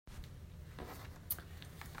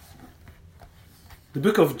the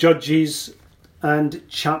book of Judges and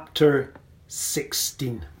chapter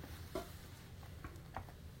 16.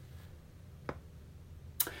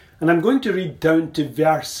 And I'm going to read down to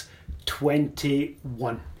verse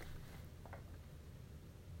 21.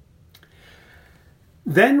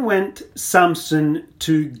 Then went Samson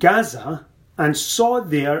to Gaza, and saw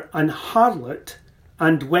there an harlot,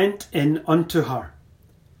 and went in unto her.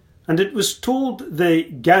 And it was told the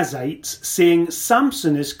Gazites, saying,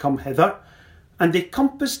 Samson is come hither. And they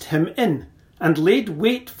compassed him in, and laid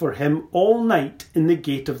wait for him all night in the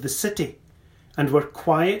gate of the city, and were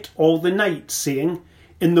quiet all the night, saying,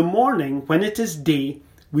 In the morning, when it is day,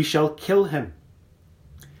 we shall kill him.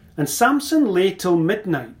 And Samson lay till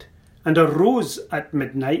midnight, and arose at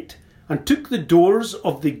midnight, and took the doors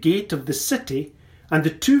of the gate of the city, and the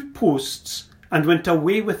 2 posts, and went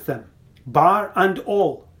away with them, bar and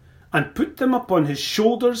all, and put them upon his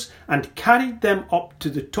shoulders, and carried them up to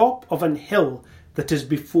the top of an hill that is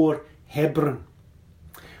before Hebron.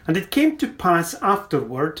 And it came to pass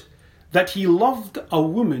afterward that he loved a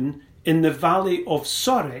woman in the valley of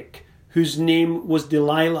Sorek, whose name was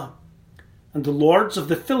Delilah. And the lords of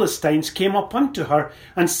the Philistines came up unto her,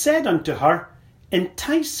 and said unto her,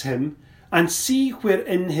 Entice him, and see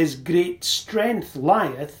wherein his great strength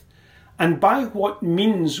lieth, and by what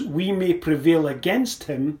means we may prevail against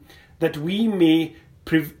him, that we may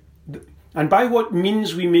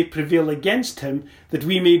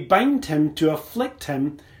bind him to afflict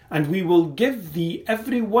him, and we will give thee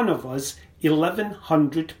every one of us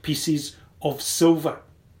 1,100 pieces of silver.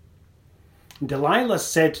 And Delilah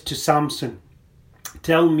said to Samson,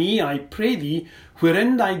 Tell me, I pray thee,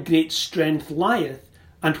 wherein thy great strength lieth,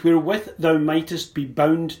 and wherewith thou mightest be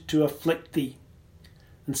bound to afflict thee.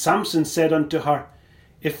 And Samson said unto her,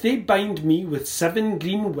 If they bind me with 7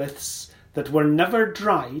 green withs that were never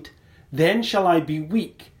dried, then shall I be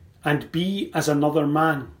weak, and be as another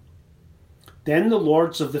man. Then the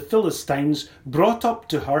lords of the Philistines brought up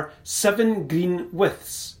to her 7 green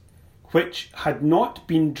withs, which had not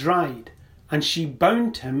been dried, and she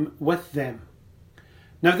bound him with them.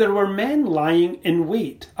 Now there were men lying in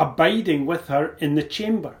wait, abiding with her in the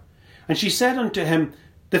chamber. And she said unto him,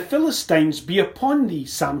 The Philistines be upon thee,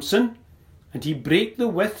 Samson. And he brake the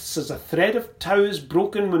withs as a thread of tow is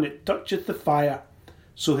broken when it toucheth the fire.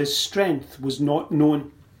 So his strength was not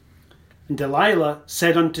known. And Delilah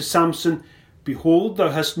said unto Samson, Behold, thou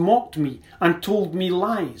hast mocked me, and told me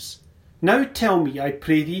lies. Now tell me, I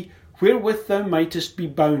pray thee, wherewith thou mightest be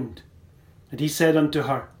bound. And he said unto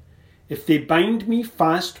her, If they bind me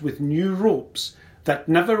fast with new ropes, that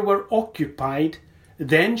never were occupied,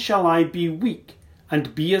 then shall I be weak,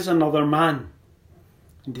 and be as another man.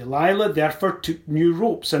 And Delilah therefore took new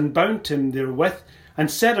ropes, and bound him therewith,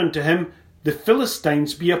 and said unto him, The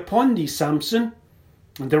Philistines be upon thee, Samson.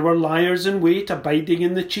 And there were liers in wait, abiding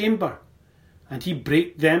in the chamber. And he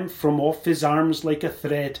brake them from off his arms like a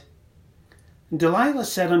thread. And Delilah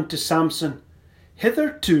said unto Samson,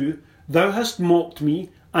 Hitherto thou hast mocked me,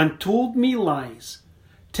 and told me lies.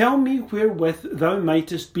 Tell me wherewith thou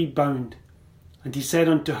mightest be bound. And he said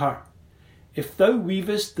unto her, If thou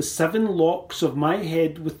weavest the 7 locks of my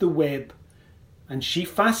head with the web. And she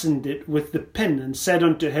fastened it with the pin, and said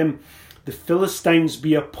unto him, The Philistines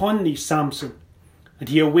be upon thee, Samson. And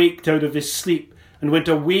he awaked out of his sleep, and went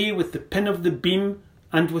away with the pin of the beam,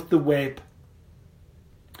 and with the web.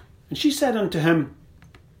 And she said unto him,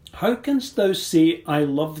 How canst thou say, I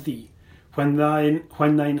love thee, when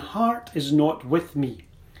thine heart is not with me?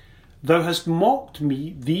 Thou hast mocked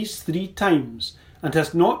me these 3 times, and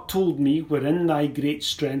hast not told me wherein thy great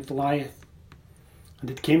strength lieth. And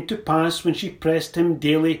it came to pass, when she pressed him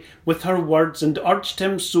daily with her words, and urged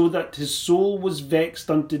him so that his soul was vexed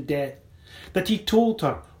unto death, that he told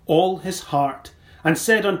her all his heart, and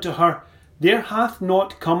said unto her, There hath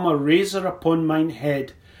not come a razor upon mine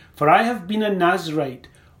head, for I have been a Nazarite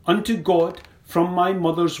unto God from my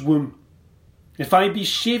mother's womb. If I be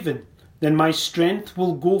shaven, then my strength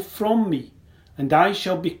will go from me, and I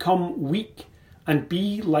shall become weak, and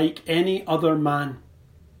be like any other man.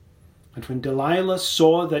 And when Delilah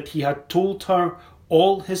saw that he had told her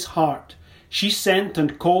all his heart, she sent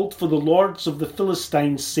and called for the lords of the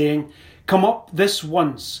Philistines, saying, Come up this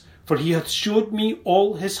once, for he hath shewed me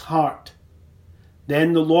all his heart.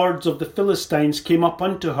 Then the lords of the Philistines came up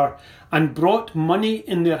unto her, and brought money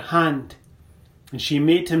in their hand. And she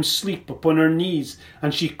made him sleep upon her knees,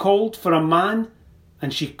 and she called for a man,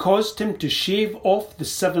 and she caused him to shave off the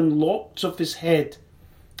 7 locks of his head.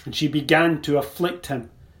 And she began to afflict him,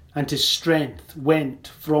 and his strength went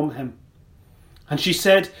from him. And she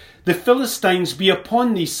said, The Philistines be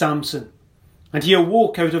upon thee, Samson. And he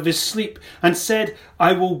awoke out of his sleep, and said,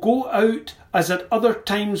 I will go out as at other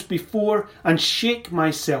times before, and shake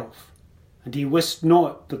myself. And he wist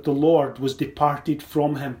not that the Lord was departed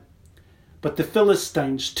from him. But the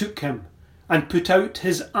Philistines took him, and put out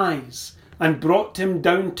his eyes, and brought him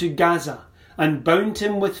down to Gaza, and bound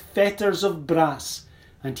him with fetters of brass,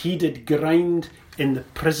 and he did grind in the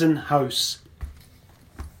prison house.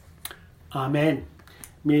 Amen.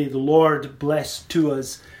 May the Lord bless to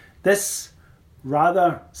us this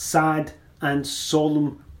rather sad and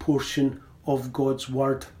solemn portion of God's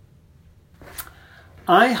Word.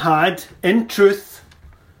 I had, in truth,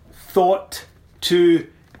 thought to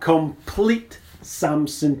complete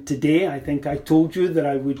Samson today. I think I told you that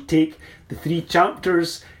I would take the 3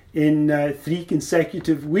 chapters in 3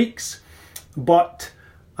 consecutive weeks, but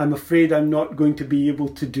I'm afraid I'm not going to be able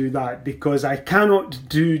to do that because I cannot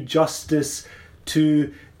do justice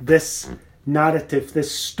to this narrative,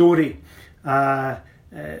 this story,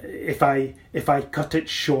 if I cut it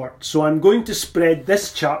short. So I'm going to spread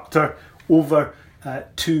this chapter over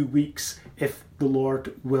 2 weeks, if the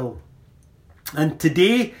Lord will. And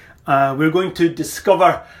today we're going to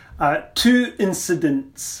discover 2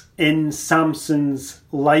 incidents in Samson's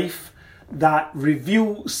life that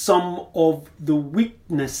reveal some of the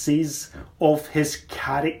weaknesses of his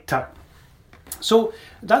character. So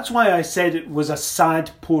that's why I said it was a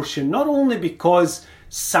sad portion, not only because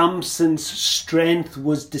Samson's strength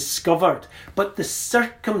was discovered, but the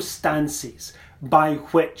circumstances by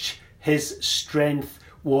which his strength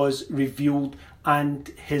was revealed and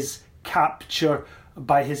his capture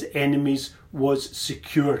by his enemies was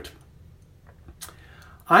secured.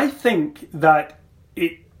 I think that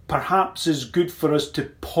it perhaps is good for us to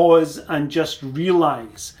pause and just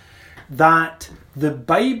realise that the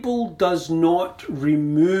Bible does not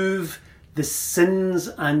remove the sins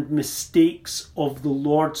and mistakes of the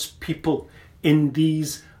Lord's people in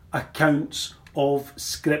these accounts of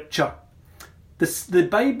Scripture. The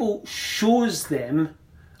Bible shows them,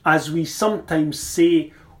 as we sometimes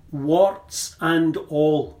say, warts and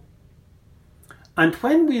all. And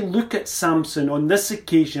when we look at Samson on this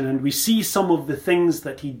occasion and we see some of the things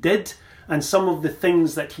that he did and some of the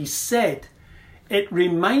things that he said, it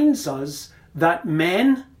reminds us that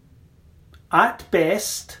men, at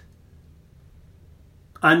best,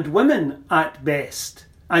 and women at best,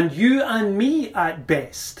 and you and me at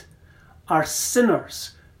best, are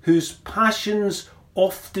sinners whose passions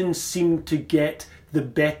often seem to get the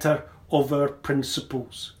better of our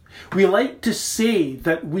principles. We like to say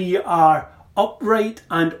that we are upright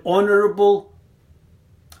and honourable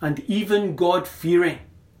and even God-fearing,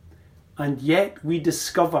 and yet we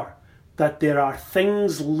discover that there are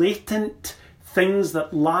things latent, things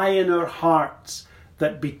that lie in our hearts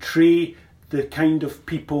that betray the kind of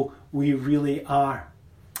people we really are.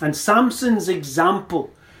 And Samson's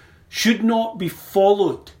example should not be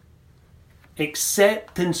followed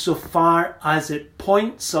except insofar as it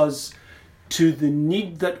points us to the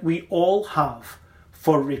need that we all have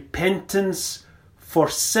for repentance for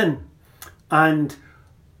sin, and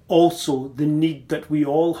also the need that we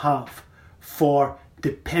all have for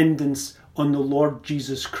dependence on the Lord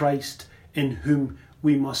Jesus Christ, in whom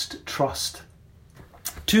we must trust.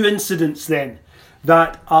 2 incidents then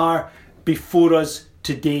that are before us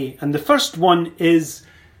today. And the first one is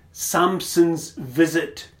Samson's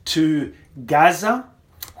visit to Gaza,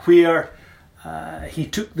 where he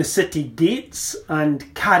took the city gates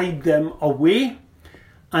and carried them away.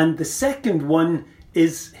 And the second one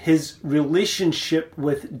is his relationship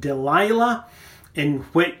with Delilah, in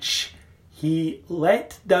which he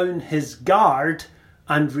let down his guard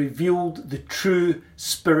and revealed the true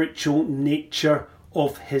spiritual nature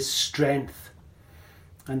of his strength.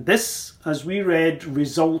 And this, as we read,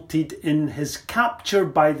 resulted in his capture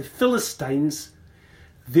by the Philistines,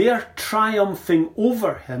 their triumphing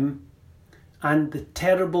over him, and the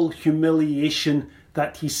terrible humiliation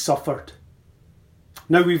that he suffered.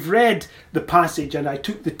 Now, we've read the passage, and I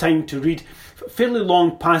took the time to read a fairly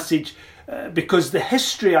long passage because the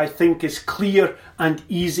history, I think, is clear and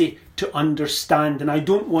easy to understand, and I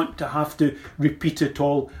don't want to have to repeat it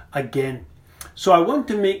all again. So I want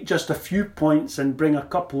to make just a few points and bring a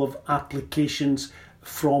couple of applications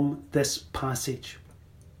from this passage.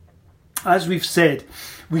 As we've said,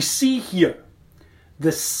 we see here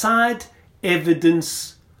the sad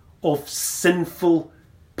evidence of sinful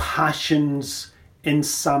passions in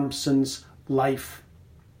Samson's life.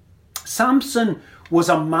 Samson was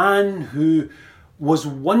a man who was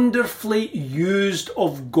wonderfully used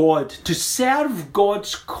of God to serve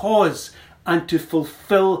God's cause and to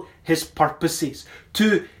fulfill his purposes,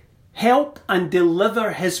 to help and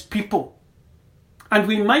deliver his people. And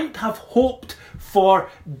we might have hoped for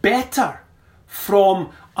better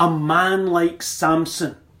from a man like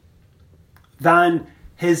Samson, than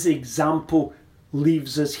his example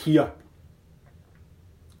leaves us here.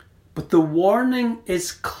 But the warning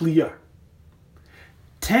is clear.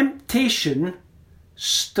 Temptation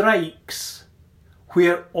strikes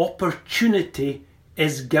where opportunity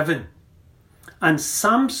is given. And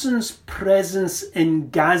Samson's presence in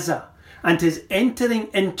Gaza and his entering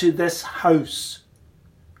into this house,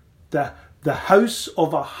 the house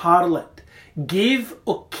of a harlot, gave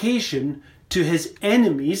occasion to his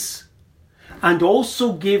enemies and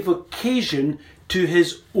also gave occasion to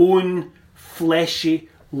his own fleshy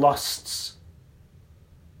lusts.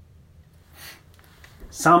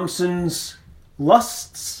 Samson's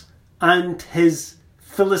lusts and his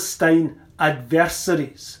Philistine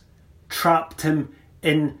adversaries trapped him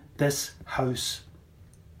in this house.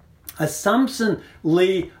 As Samson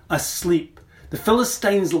lay asleep, the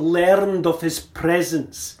Philistines learned of his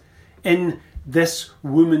presence in this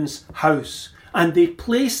woman's house, and they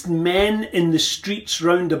placed men in the streets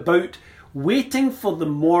round about, waiting for the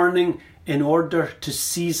morning in order to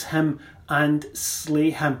seize him and slay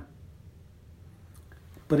him.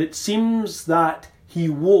 But it seems that he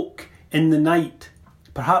woke in the night.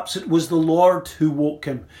 Perhaps it was the Lord who woke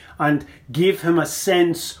him and gave him a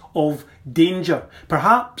sense of danger.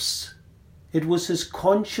 Perhaps it was his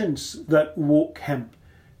conscience that woke him,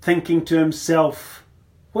 thinking to himself,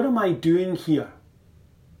 "What am I doing here?"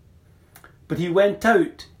 But he went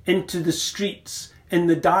out into the streets in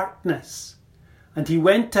the darkness, and he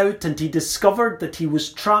went out and he discovered that he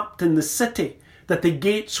was trapped in the city, that the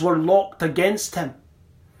gates were locked against him.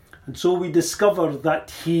 And so we discover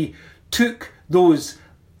that he took those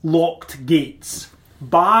locked gates,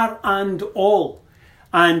 bar and all,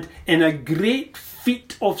 and in a great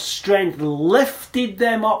feat of strength lifted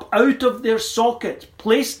them up out of their sockets,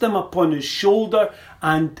 placed them upon his shoulder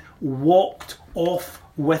and walked off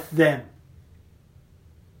with them.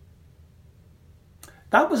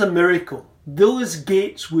 That was a miracle. Those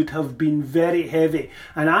gates would have been very heavy,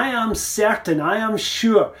 and I am certain, I am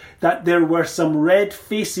sure that there were some red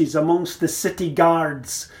faces amongst the city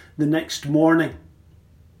guards the next morning.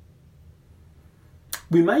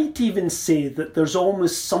 We might even say that there's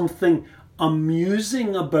almost something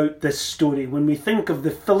amusing about this story when we think of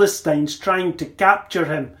the Philistines trying to capture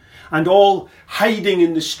him and all hiding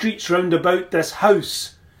in the streets round about this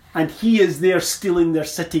house, and he is there stealing their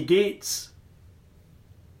city gates.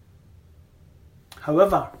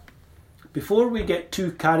 However, before we get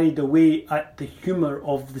too carried away at the humour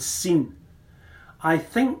of the scene, I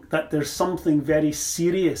think that there's something very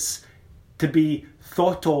serious to be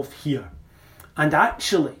thought of here. And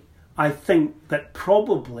actually, I think that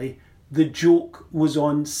probably the joke was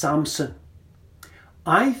on Samson.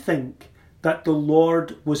 I think that the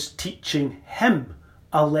Lord was teaching him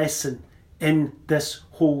a lesson in this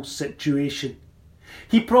whole situation.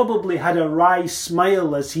 He probably had a wry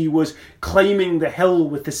smile as he was climbing the hill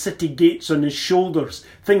with the city gates on his shoulders,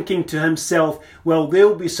 thinking to himself, well,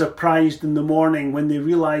 they'll be surprised in the morning when they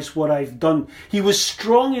realise what I've done. He was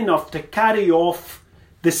strong enough to carry off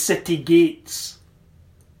the city gates.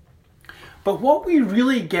 But what we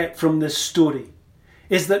really get from this story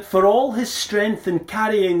is that for all his strength in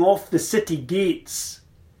carrying off the city gates,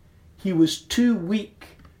 he was too weak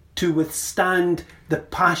to withstand the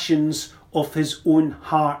passions of his own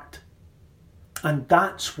heart. And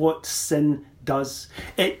that's what sin does.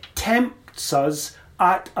 It tempts us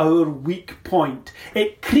at our weak point.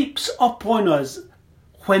 It creeps up on us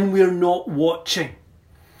when we're not watching.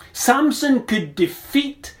 Samson could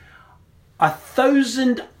defeat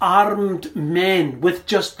 1,000 armed men with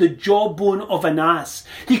just the jawbone of an ass.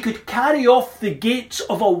 He could carry off the gates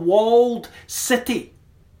of a walled city.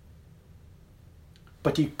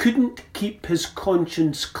 But he couldn't keep his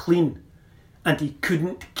conscience clean, and he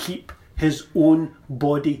couldn't keep his own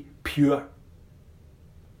body pure.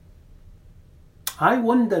 I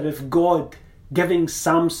wonder if God giving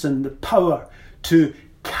Samson the power to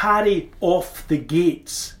carry off the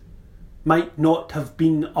gates might not have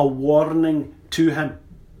been a warning to him.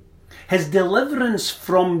 His deliverance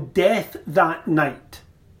from death that night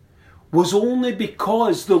was only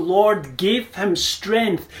because the Lord gave him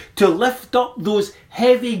strength to lift up those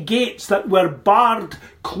heavy gates that were barred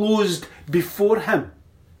closed before him.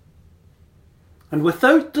 And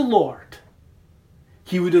without the Lord,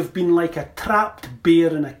 he would have been like a trapped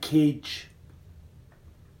bear in a cage.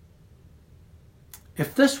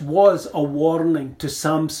 If this was a warning to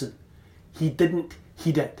Samson, he didn't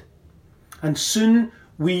heed it. And soon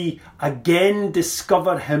we again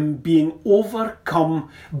discover him being overcome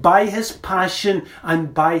by his passion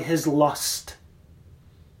and by his lust.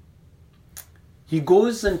 He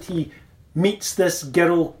goes and he meets this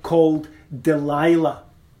girl called Delilah.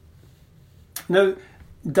 Now,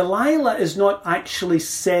 Delilah is not actually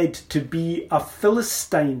said to be a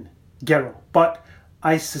Philistine girl, but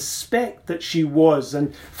I suspect that she was.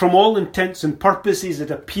 And from all intents and purposes,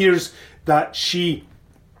 it appears that she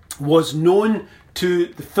was known to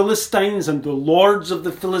the Philistines and the lords of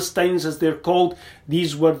the Philistines, as they're called.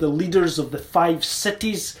 These were the leaders of the 5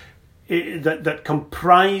 cities that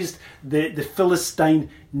comprised the Philistine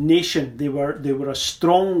nation. They were a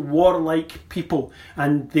strong, warlike people,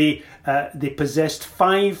 and they possessed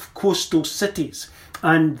 5 coastal cities,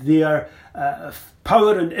 and their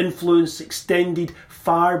power and influence extended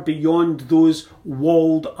far beyond those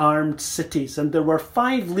walled, armed cities. And there were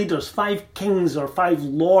 5 leaders, 5 kings or 5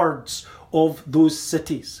 lords of those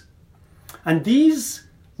cities. And these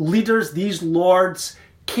leaders, these lords,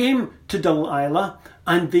 came to Delilah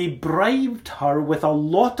and they bribed her with a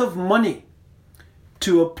lot of money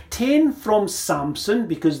to obtain from Samson,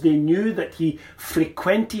 because they knew that he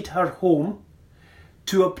frequented her home,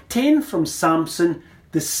 to obtain from Samson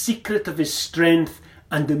the secret of his strength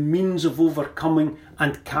and the means of overcoming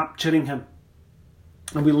and capturing him.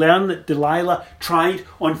 And we learn that Delilah tried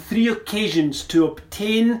on 3 occasions to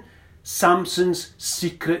obtain Samson's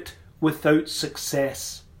secret without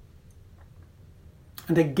success.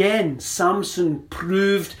 And again, Samson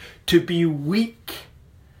proved to be weak,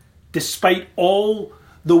 despite all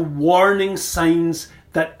the warning signs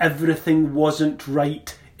that everything wasn't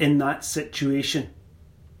right in that situation.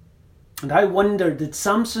 And I wonder, did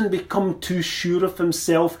Samson become too sure of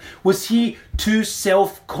himself? Was he too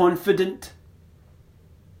self-confident?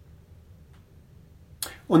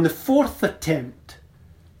 On the 4th attempt,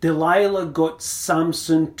 Delilah got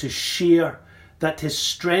Samson to share that his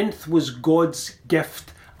strength was God's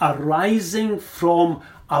gift, arising from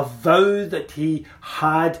a vow that he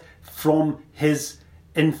had from his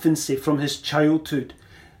infancy, from his childhood,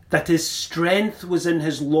 that his strength was in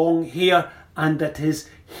his long hair and that his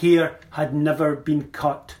hair had never been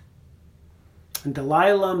cut. And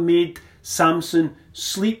Delilah made Samson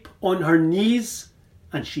sleep on her knees,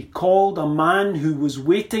 and she called a man who was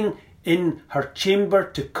waiting in her chamber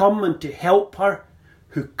to come and to help her,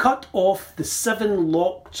 who cut off the 7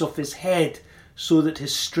 locks of his head so that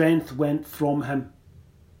his strength went from him.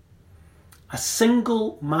 A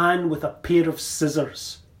single man with a pair of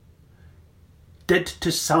scissors did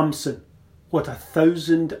to Samson what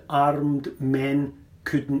 1,000 armed men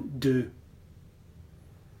couldn't do.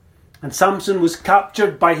 And Samson was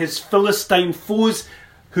captured by his Philistine foes,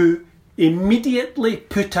 who immediately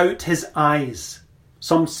put out his eyes.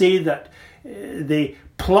 Some say that they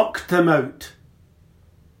plucked them out.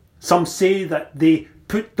 Some say that they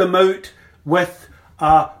put them out with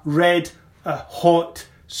a red, hot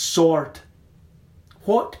sword.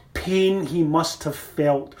 What pain he must have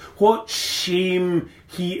felt. What shame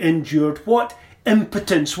he endured. What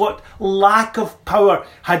impotence, what lack of power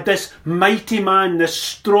had this mighty man, this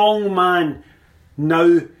strong man,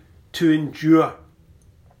 now to endure.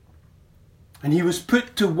 And he was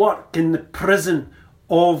put to work in the prison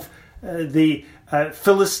of the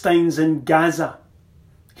Philistines in Gaza.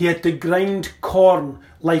 He had to grind corn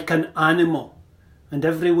like an animal, and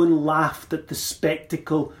everyone laughed at the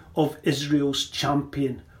spectacle of Israel's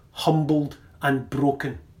champion, humbled and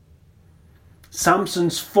broken.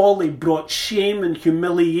 Samson's folly brought shame and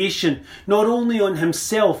humiliation, not only on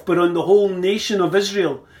himself, but on the whole nation of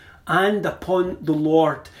Israel and upon the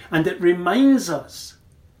Lord. And it reminds us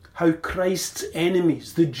how Christ's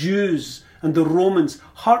enemies, the Jews and the Romans,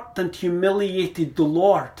 hurt and humiliated the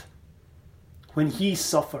Lord when he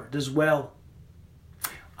suffered as well.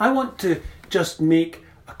 I want to just make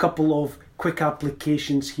a couple of quick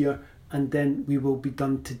applications here, and then we will be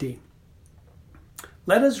done today.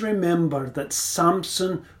 Let us remember that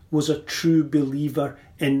Samson was a true believer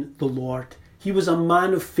in the Lord. He was a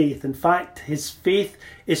man of faith. In fact, his faith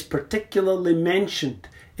is particularly mentioned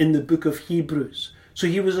in the book of Hebrews. So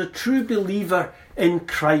he was a true believer in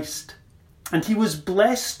Christ. And he was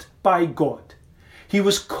blessed by God. He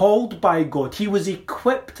was called by God. He was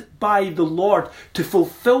equipped by the Lord to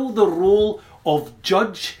fulfill the role of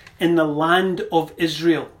judge in the land of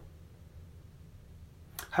Israel.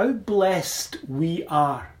 How blessed we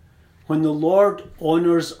are when the Lord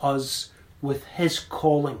honours us with his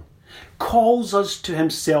calling, calls us to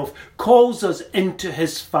himself, calls us into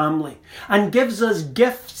his family, and gives us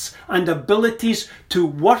gifts and abilities to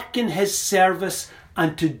work in his service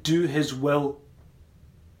and to do his will.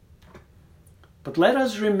 But let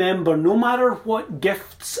us remember, no matter what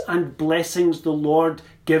gifts and blessings the Lord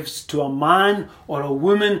gives to a man or a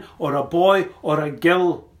woman or a boy or a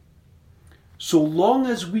girl, So long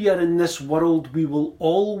as we are in this world, we will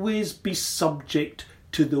always be subject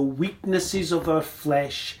to the weaknesses of our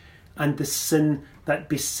flesh and the sin that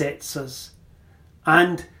besets us,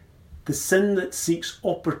 and the sin that seeks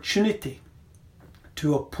opportunity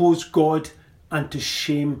to oppose God and to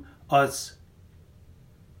shame us.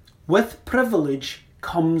 With privilege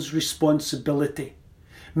comes responsibility.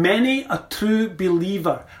 Many a true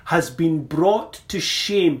believer has been brought to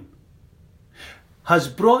shame, has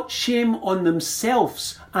brought shame on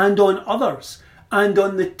themselves and on others and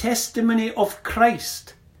on the testimony of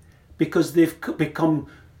Christ, because they've become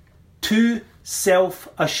too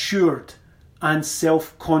self-assured and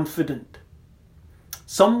self-confident.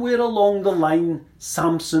 Somewhere along the line,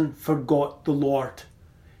 Samson forgot the Lord.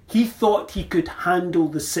 He thought he could handle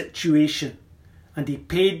the situation, and he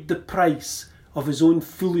paid the price of his own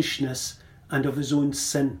foolishness and of his own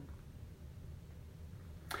sin.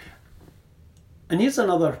 And here's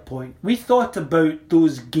another point. We thought about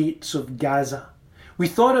those gates of Gaza. We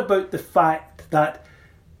thought about the fact that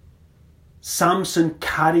Samson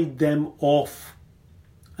carried them off.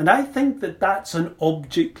 And I think that that's an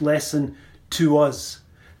object lesson to us,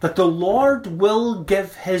 that the Lord will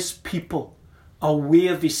give his people a way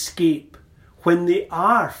of escape when they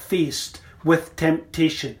are faced with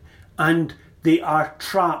temptation and they are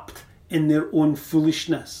trapped in their own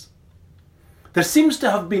foolishness. There seems to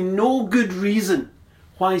have been no good reason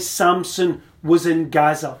why Samson was in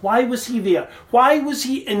Gaza. Why was he there? Why was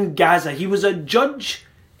he in Gaza? He was a judge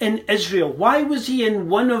in Israel. Why was he in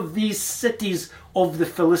one of these cities of the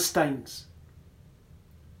Philistines?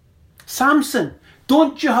 Samson,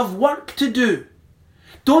 don't you have work to do?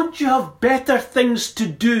 Don't you have better things to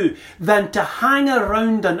do than to hang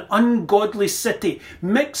around an ungodly city,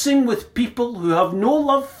 mixing with people who have no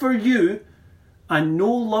love for you and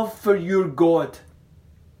no love for your God?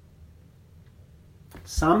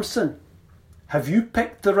 Samson, have you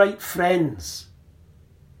picked the right friends?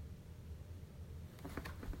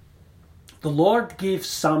 The Lord gave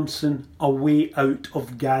Samson a way out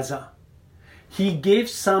of Gaza. He gave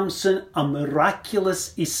Samson a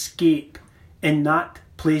miraculous escape in that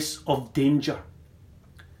place of danger.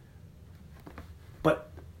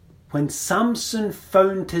 But when Samson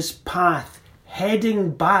found his path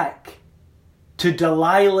heading back to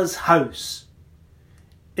Delilah's house,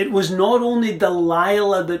 it was not only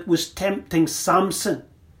Delilah that was tempting Samson,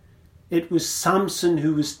 it was Samson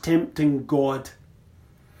who was tempting God.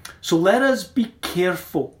 So let us be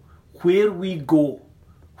careful where we go,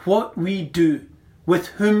 what we do, with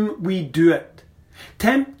whom we do it.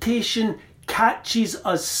 Temptation catches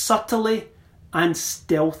us subtly and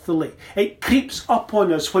stealthily. It creeps up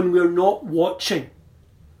on us when we're not watching.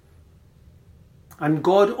 And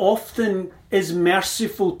God often is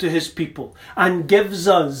merciful to his people and gives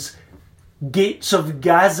us gates of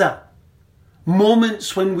Gaza,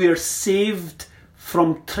 moments when we are saved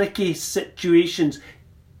from tricky situations,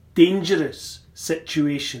 dangerous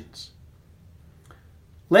situations.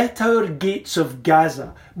 Let our gates of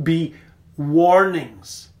Gaza be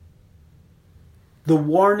warnings, the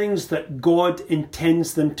warnings that God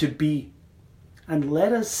intends them to be, and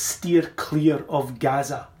let us steer clear of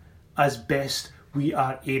Gaza as best we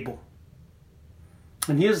are able.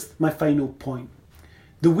 And here's my final point.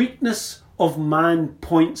 The weakness of man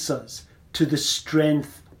points us to the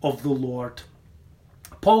strength of the Lord.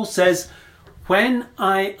 Paul says, "When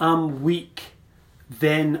I am weak,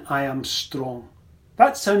 then I am strong."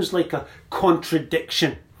 That sounds like a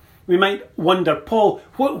contradiction. We might wonder, Paul,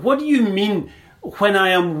 what do you mean, when I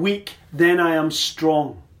am weak, then I am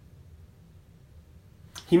strong?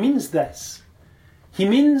 He means this. He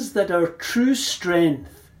means that our true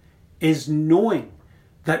strength is knowing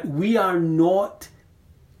that we are not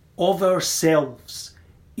of ourselves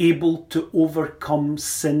able to overcome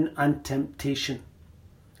sin and temptation,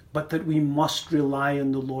 but that we must rely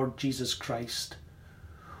on the Lord Jesus Christ,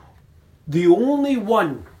 the only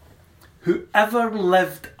one who ever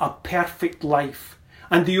lived a perfect life,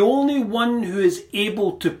 and the only one who is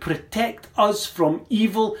able to protect us from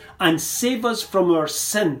evil and save us from our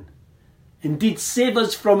sin, indeed save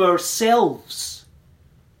us from ourselves,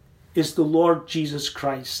 is the Lord Jesus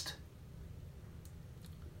Christ.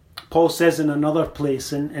 Paul says in another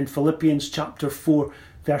place, in Philippians chapter 4,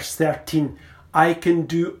 verse 13, "I can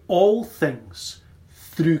do all things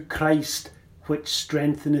through Christ which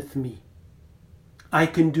strengtheneth me." I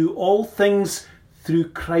can do all things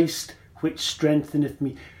through Christ which strengtheneth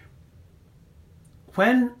me.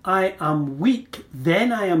 When I am weak,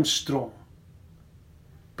 then I am strong.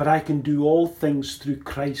 But I can do all things through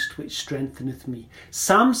Christ which strengtheneth me.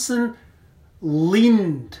 Samson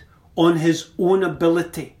leaned on his own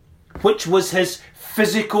ability which was his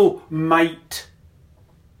physical might.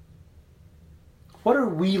 What are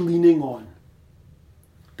we leaning on?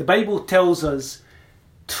 The Bible tells us,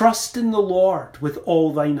 trust in the Lord with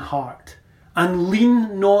all thine heart, and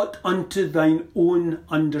lean not unto thine own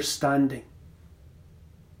understanding.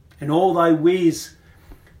 In all thy ways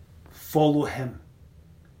follow him.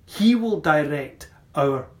 He will direct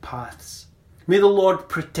our paths. May the Lord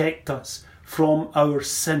protect us from our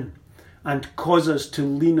sin and cause us to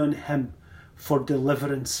lean on him for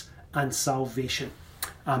deliverance and salvation.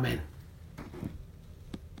 Amen.